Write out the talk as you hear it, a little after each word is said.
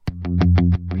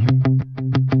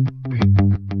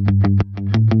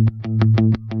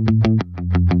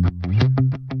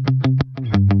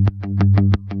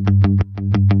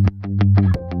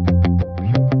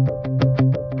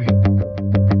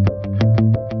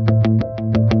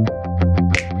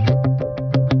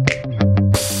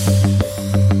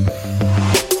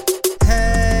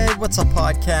What's up,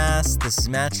 podcast? This is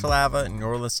Matt Chalava, and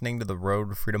you're listening to the Road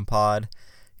to Freedom Pod.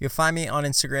 You'll find me on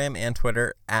Instagram and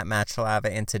Twitter at Matt Chalava,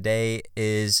 and today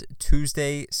is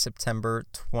Tuesday, September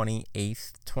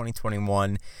 28th,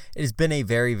 2021. It has been a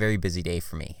very, very busy day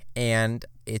for me, and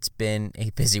it's been a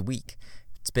busy week.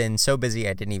 It's been so busy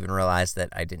I didn't even realize that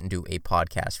I didn't do a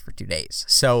podcast for 2 days.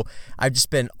 So I've just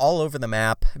been all over the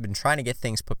map. I've been trying to get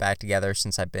things put back together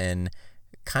since I've been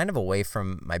kind of away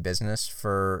from my business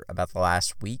for about the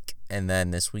last week, and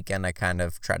then this weekend I kind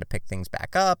of tried to pick things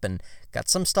back up and got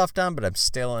some stuff done, but I'm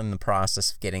still in the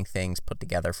process of getting things put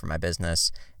together for my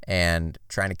business and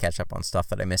trying to catch up on stuff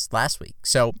that I missed last week.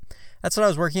 So that's what I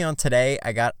was working on today.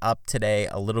 I got up today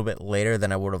a little bit later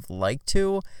than I would have liked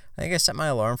to. I think I set my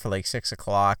alarm for like 6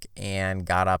 o'clock and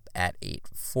got up at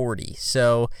 8:40.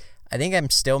 So I think I'm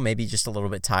still maybe just a little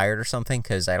bit tired or something,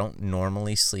 because I don't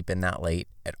normally sleep in that late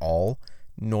at all.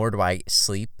 Nor do I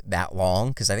sleep that long,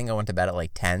 because I think I went to bed at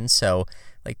like 10. So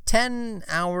like 10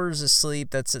 hours of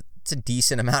sleep, it's a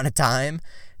decent amount of time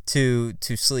to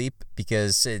sleep,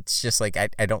 because it's just like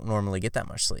I don't normally get that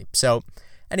much sleep. So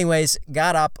anyways,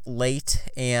 got up late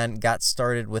and got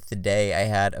started with the day. I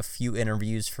had a few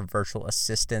interviews for virtual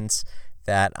assistants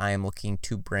that I am looking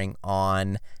to bring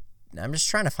on. I'm just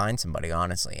trying to find somebody,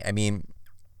 honestly. I mean,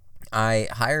 I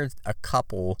hired a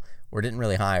couple, or didn't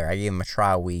really hire. I gave them a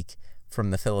trial week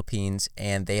from the Philippines,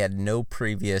 and they had no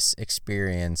previous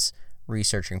experience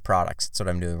researching products. That's what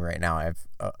I'm doing right now. I have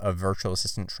a virtual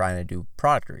assistant trying to do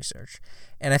product research.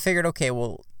 And I figured, okay,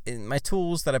 well, my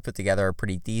tools that I put together are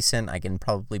pretty decent. I can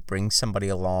probably bring somebody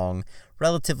along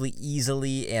relatively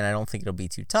easily, and I don't think it'll be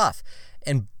too tough.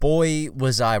 And boy,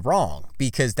 was I wrong,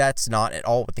 because that's not at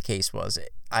all what the case was.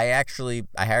 I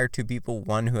hired 2 people,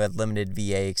 one who had limited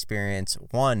VA experience,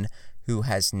 one who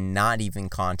has not even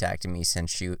contacted me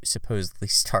since she supposedly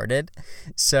started.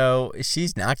 So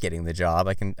she's not getting the job.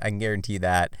 I can guarantee you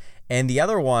that. And the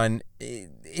other one,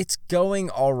 it's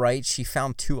going all right. She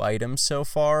found 2 items so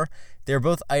far. They're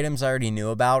both items I already knew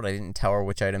about. I didn't tell her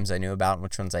which items I knew about and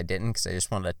which ones I didn't, because I just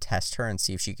wanted to test her and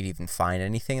see if she could even find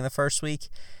anything in the first week.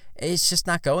 It's just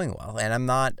not going well, and I'm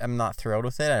not thrilled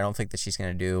with it. I don't think that she's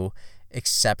going to do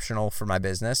exceptional for my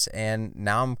business, and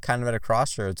now I'm kind of at a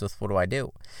crossroads with what do I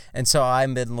do. And so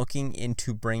I've been looking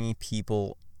into bringing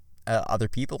other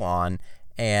people on,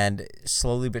 and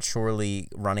slowly but surely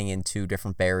running into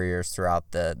different barriers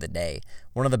throughout the day.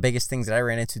 One of the biggest things that I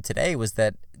ran into today was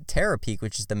that Terapeak,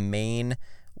 which is the main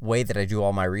way that I do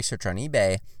all my research on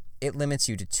eBay, it limits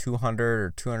you to 200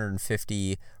 or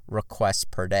 250 requests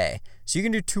per day. So you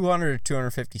can do 200 or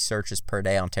 250 searches per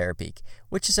day on Terapeak,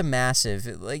 which is a massive,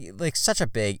 like such a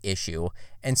big issue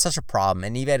and such a problem,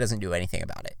 and eBay doesn't do anything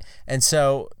about it. And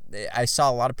so I saw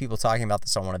a lot of people talking about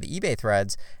this on one of the eBay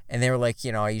threads, and they were like,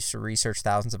 I used to research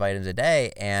thousands of items a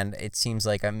day, and it seems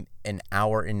like I'm an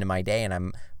hour into my day and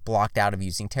I'm blocked out of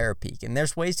using Terapeak. And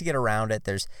there's ways to get around it.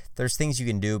 There's things you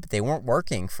can do, but they weren't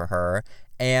working for her.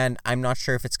 And I'm not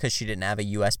sure if it's because she didn't have a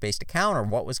US-based account or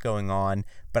what was going on,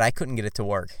 but I couldn't get it to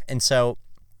work. And so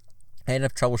I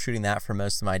ended up troubleshooting that for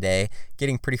most of my day,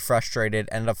 getting pretty frustrated,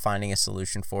 ended up finding a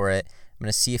solution for it. I'm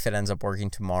going to see if it ends up working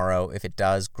tomorrow. If it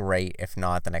does, great. If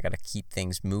not, then I got to keep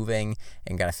things moving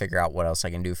and got to figure out what else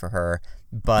I can do for her.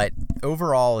 But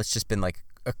overall, it's just been like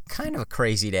a kind of a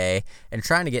crazy day, and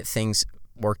trying to get things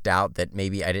worked out that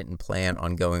maybe I didn't plan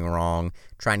on going wrong,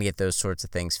 trying to get those sorts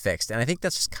of things fixed. And I think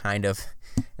that's just kind of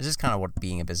what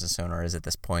being a business owner is at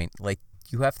this point. Like,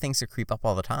 you have things that creep up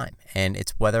all the time, and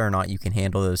it's whether or not you can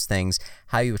handle those things,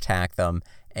 how you attack them,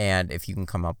 and if you can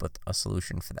come up with a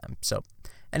solution for them. So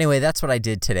anyway, that's what I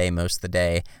did today most of the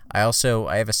day. I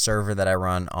have a server that I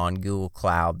run on Google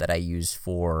Cloud that I use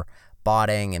for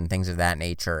botting and things of that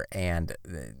nature, and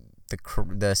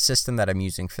the system that I'm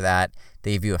using for that,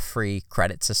 they give you a free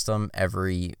credit system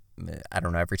every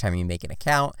time you make an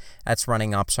account. That's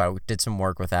running up, so I did some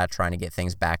work with that, trying to get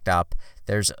things backed up.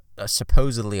 There's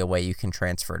supposedly a way you can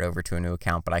transfer it over to a new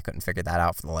account, but I couldn't figure that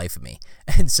out for the life of me.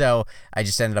 And so I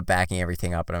just ended up backing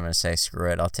everything up, and I'm going to say,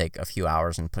 screw it, I'll take a few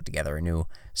hours and put together a new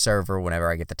server whenever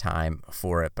I get the time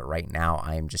for it, but right now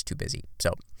I am just too busy.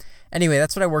 So anyway,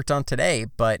 that's what I worked on today,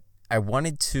 but I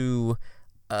wanted to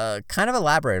kind of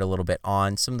elaborate a little bit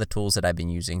on some of the tools that I've been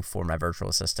using for my virtual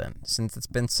assistant. Since it's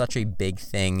been such a big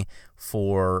thing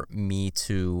for me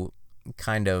to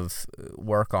kind of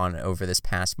work on over this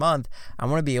past month, I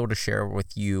want to be able to share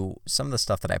with you some of the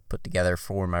stuff that I put together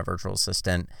for my virtual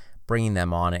assistant, bringing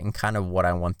them on it, and kind of what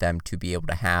I want them to be able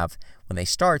to have when they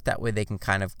start. That way they can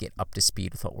kind of get up to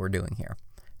speed with what we're doing here.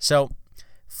 So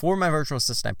for my virtual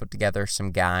assistant, I put together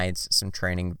some guides, some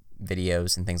training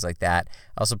videos and things like that.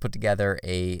 I also put together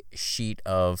a sheet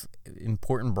of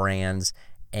important brands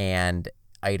and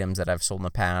items that I've sold in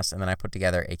the past, and then I put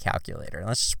together a calculator. And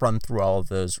let's just run through all of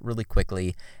those really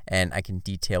quickly, and I can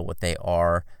detail what they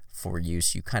are for you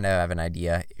so you kind of have an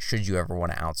idea should you ever want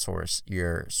to outsource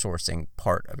your sourcing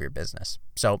part of your business.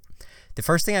 So the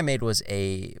first thing I made was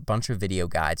a bunch of video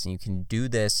guides, and you can do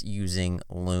this using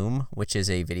Loom, which is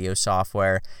a video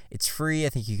software. It's free. I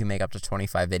think you can make up to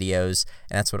 25 videos,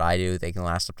 and that's what I do. They can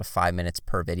last up to 5 minutes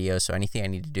per video, so anything I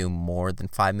need to do more than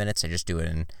 5 minutes, I just do it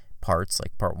in parts,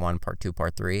 like part 1, part 2,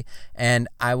 part 3, and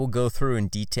I will go through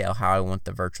and detail how I want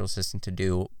the virtual assistant to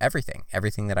do everything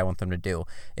that I want them to do.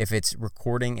 If it's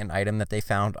recording an item that they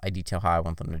found, I detail how I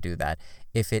want them to do that.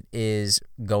 If it is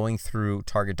going through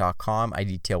Target.com, I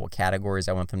detail what categories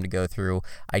I want them to go through.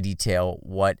 I detail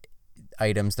what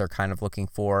items they're kind of looking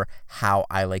for, how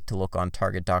I like to look on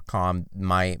Target.com,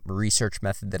 my research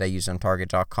method that I use on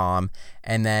Target.com,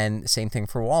 and then same thing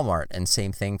for Walmart, and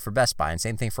same thing for Best Buy, and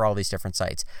same thing for all these different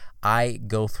sites. I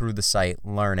go through the site,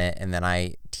 learn it, and then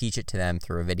I teach it to them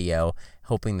through a video,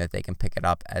 hoping that they can pick it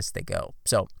up as they go.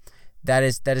 So that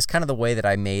is kind of the way that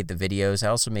I made the videos. I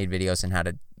also made videos on how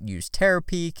to use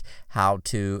Terapeak,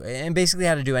 and basically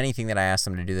how to do anything that I asked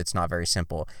them to do that's not very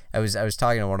simple. I was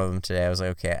talking to one of them today. I was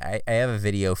like, okay, I have a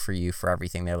video for you for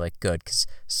everything. They're like, good, because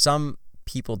some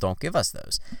people don't give us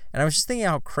those. And I was just thinking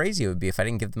how crazy it would be if I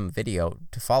didn't give them a video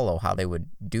to follow how they would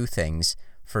do things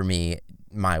for me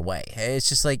my way. It's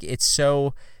just like it's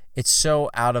so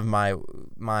out of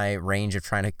my range of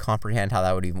trying to comprehend how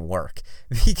that would even work,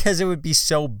 because it would be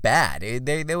so bad.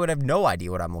 They would have no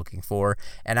idea what I'm looking for,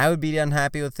 and I would be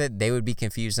unhappy with it. They would be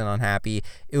confused and unhappy.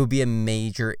 It would be a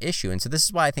major issue. And so this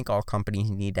is why I think all companies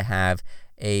need to have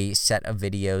a set of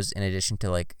videos in addition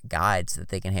to like guides that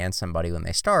they can hand somebody when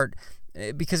they start,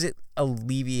 because it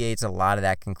alleviates a lot of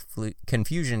that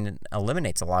confusion and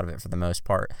eliminates a lot of it for the most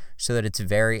part, so that it's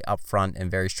very upfront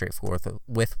and very straightforward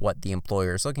with what the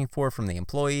employer is looking for from the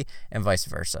employee and vice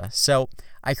versa. So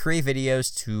I create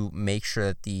videos to make sure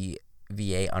that the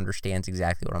VA understands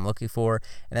exactly what I'm looking for,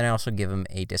 and then I also give them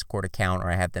a Discord account,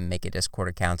 or I have them make a Discord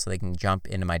account so they can jump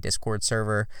into my Discord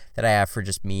server that I have for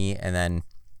just me, and then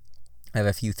I have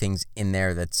a few things in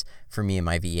there that's for me and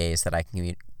my VAs that I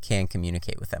can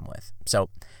communicate with them with. So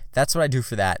that's what I do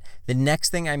for that. The next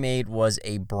thing I made was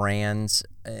a brands,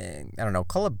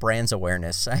 call it brands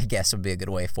awareness, I guess would be a good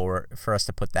way for us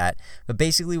to put that. But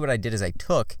basically what I did is I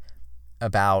took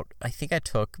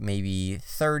maybe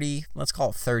 30, let's call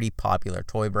it 30 popular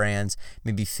toy brands,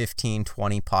 maybe 15,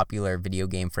 20 popular video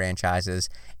game franchises,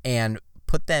 and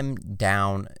put them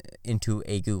down into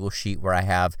a Google Sheet where I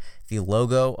have the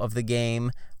logo of the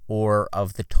game or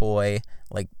of the toy,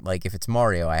 like if it's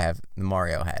Mario, I have the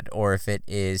Mario head, or if it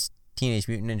is Teenage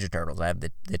Mutant Ninja Turtles, I have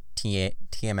the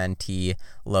TMNT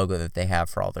logo that they have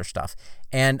for all their stuff.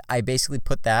 And I basically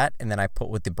put that, and then I put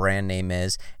what the brand name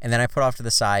is, and then I put off to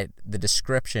the side the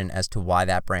description as to why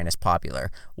that brand is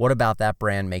popular. What about that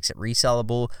brand makes it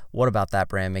resellable? What about that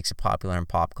brand makes it popular in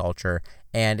pop culture?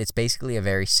 And it's basically a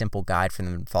very simple guide for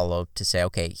them to follow to say,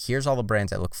 okay, here's all the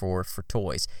brands I look for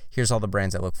toys. Here's all the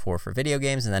brands I look for video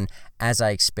games. And then as I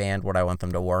expand what I want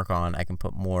them to work on, I can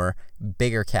put more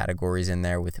bigger categories in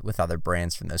there with other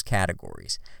brands from those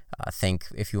categories. Think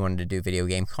if you wanted to do video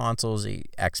game consoles,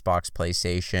 Xbox,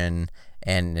 PlayStation,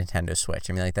 and Nintendo Switch.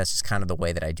 I mean, like, that's just kind of the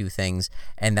way that I do things,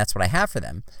 and that's what I have for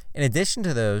them. In addition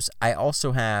to those, I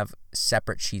also have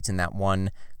separate sheets in that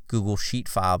one Google Sheet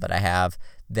file that I have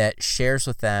that shares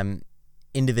with them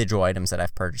individual items that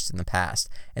I've purchased in the past.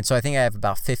 And so I think I have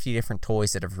about 50 different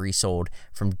toys that have resold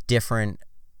from different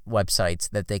websites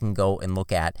that they can go and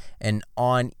look at. And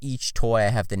on each toy, I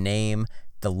have the name,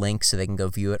 the link, so they can go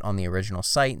view it on the original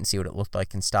site and see what it looked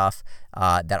like and stuff.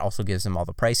 That also gives them all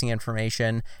the pricing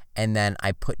information. And then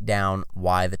I put down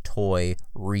why the toy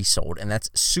resold. And that's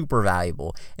super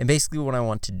valuable. And basically what I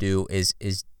want to do is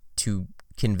to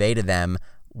convey to them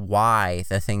why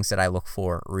the things that I look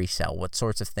for resell, what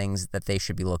sorts of things that they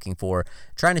should be looking for,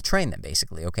 trying to train them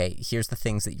basically. Okay, here's the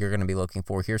things that you're going to be looking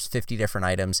for. Here's 50 different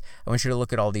items. I want you to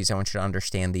look at all these. I want you to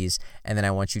understand these. And then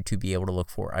I want you to be able to look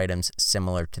for items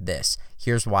similar to this.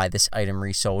 Here's why this item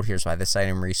resold. Here's why this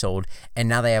item resold. And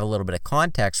now they have a little bit of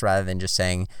context rather than just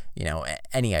saying,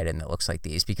 any item that looks like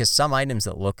these, because some items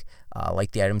that look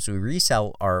like the items we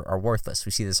resell are worthless.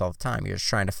 We see this all the time. You're just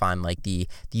trying to find like the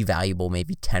valuable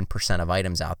maybe 10% of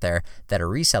items out there that are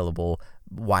resellable.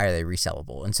 Why are they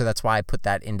resellable? And so that's why I put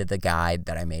that into the guide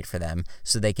that I made for them,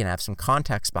 so they can have some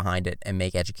context behind it and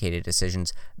make educated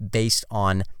decisions based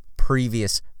on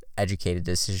previous educated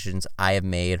decisions I have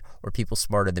made or people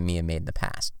smarter than me have made in the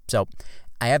past. So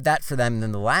I have that for them. And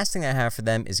then the last thing I have for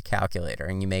them is a calculator.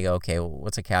 And you may go, okay, well,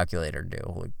 what's a calculator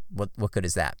do? What good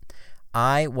is that?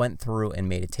 I went through and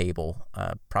made a table.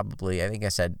 I think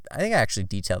I actually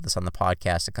detailed this on the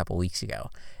podcast a couple weeks ago,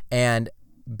 and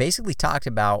basically talked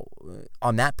about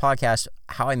on that podcast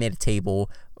how I made a table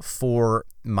for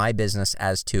my business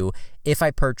as to, if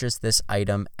I purchase this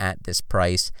item at this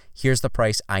price, here's the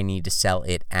price I need to sell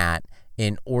it at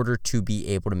in order to be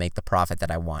able to make the profit that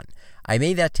I want. I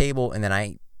made that table, and then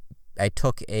I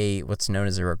took what's known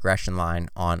as a regression line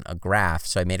on a graph.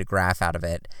 So I made a graph out of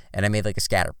it, and I made like a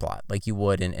scatter plot like you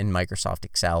would in Microsoft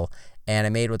Excel. And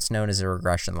I made what's known as a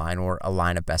regression line, or a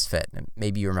line of best fit. And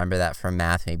maybe you remember that from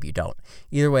math, maybe you don't.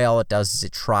 Either way, all it does is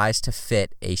it tries to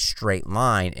fit a straight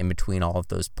line in between all of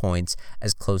those points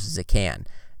as close as it can.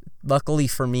 Luckily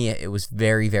for me, it was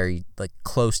very, very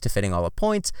close to fitting all the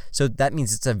points. So that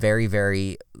means it's a very,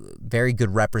 very, very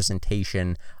good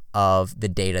representation of the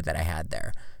data that I had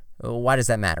there. Why does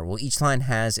that matter? Well, each line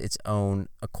has its own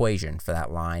equation for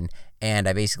that line, and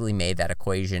I basically made that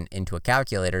equation into a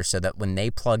calculator so that when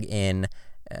they plug in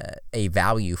a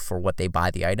value for what they buy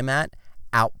the item at,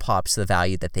 out pops the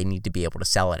value that they need to be able to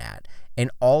sell it at. And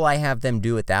all I have them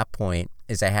do at that point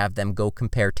is I have them go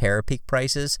compare Terapeak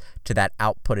prices to that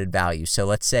outputted value. So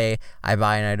let's say I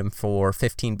buy an item for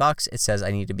 $15. It says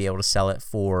I need to be able to sell it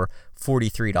for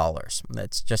 $43.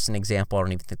 That's just an example. I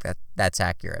don't even think that's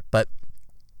accurate. But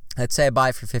let's say I buy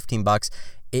it for $15.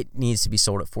 It needs to be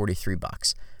sold at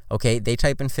 $43. Okay, they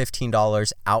type in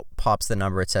 $15, out pops the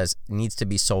number. It says it needs to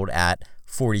be sold at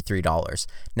 $43.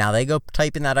 Now they go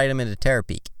type in that item into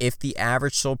Terapeak. If the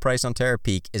average sold price on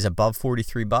Terapeak is above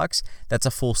 $43, that's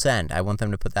a full send. I want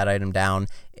them to put that item down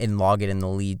and log it in the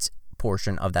leads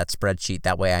portion of that spreadsheet.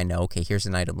 That way I know, okay, here's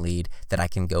an item lead that I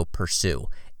can go pursue.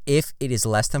 If it is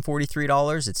less than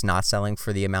 $43, it's not selling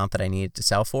for the amount that I need it to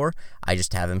sell for, I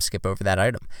just have them skip over that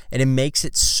item. And it makes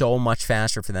it so much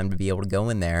faster for them to be able to go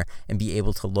in there and be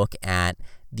able to look at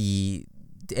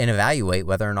and evaluate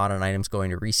whether or not an item's going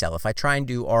to resell. If I try and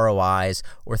do ROIs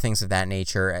or things of that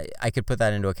nature, I could put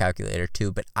that into a calculator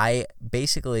too, but I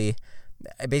basically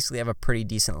have a pretty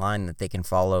decent line that they can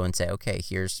follow and say, okay,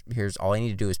 here's all I need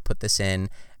to do is put this in,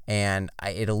 and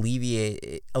it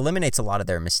eliminates a lot of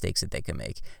their mistakes that they can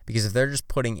make. Because if they're just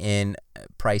putting in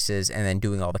prices and then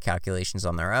doing all the calculations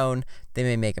on their own, they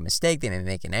may make a mistake, they may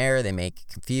make an error, they may get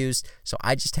confused. So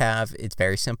I just it's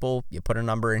very simple. You put a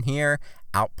number in here,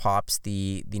 out pops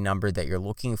the number that you're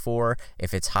looking for.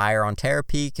 If it's higher on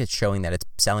Terapeak, it's showing that it's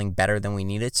selling better than we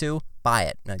need it to, buy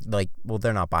it.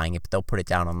 They're not buying it, but they'll put it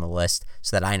down on the list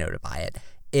so that I know to buy it.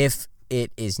 If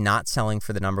it is not selling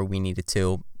for the number we need it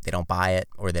to, they don't buy it,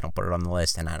 or they don't put it on the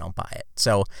list, and I don't buy it.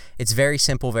 So it's very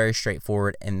simple, very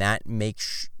straightforward, and that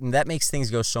makes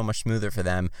things go so much smoother for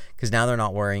them, because now they're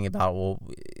not worrying about, well,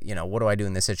 what do I do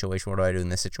in this situation? What do I do in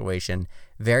this situation?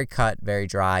 Very cut, very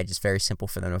dry, just very simple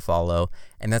for them to follow,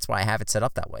 and that's why I have it set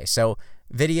up that way. So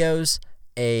videos,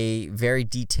 a very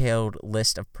detailed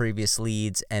list of previous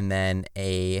leads, and then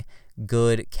a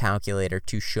good calculator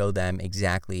to show them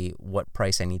exactly what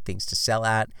price I need things to sell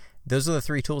at. Those are the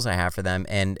three tools I have for them,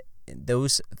 and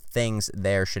those things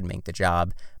there should make the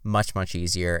job much, much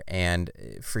easier. And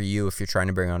for you, if you're trying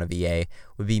to bring on a VA,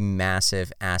 would be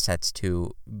massive assets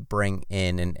to bring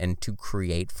in and to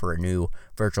create for a new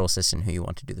virtual assistant who you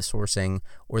want to do the sourcing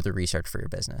or the research for your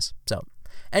business. So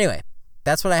anyway,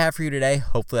 that's what I have for you today.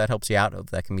 Hopefully that helps you out.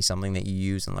 Hopefully that can be something that you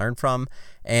use and learn from.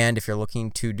 And if you're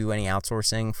looking to do any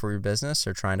outsourcing for your business,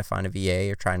 or trying to find a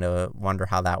VA, or trying to wonder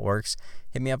how that works,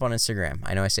 hit me up on Instagram.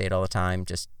 I know I say it all the time.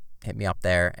 Just hit me up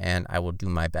there, and I will do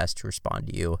my best to respond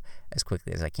to you as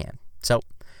quickly as I can. So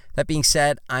that being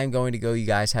said, I'm going to go. You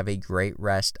guys have a great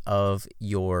rest of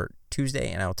your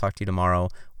Tuesday, and I will talk to you tomorrow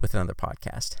with another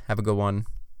podcast. Have a good one.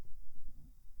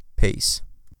 Peace.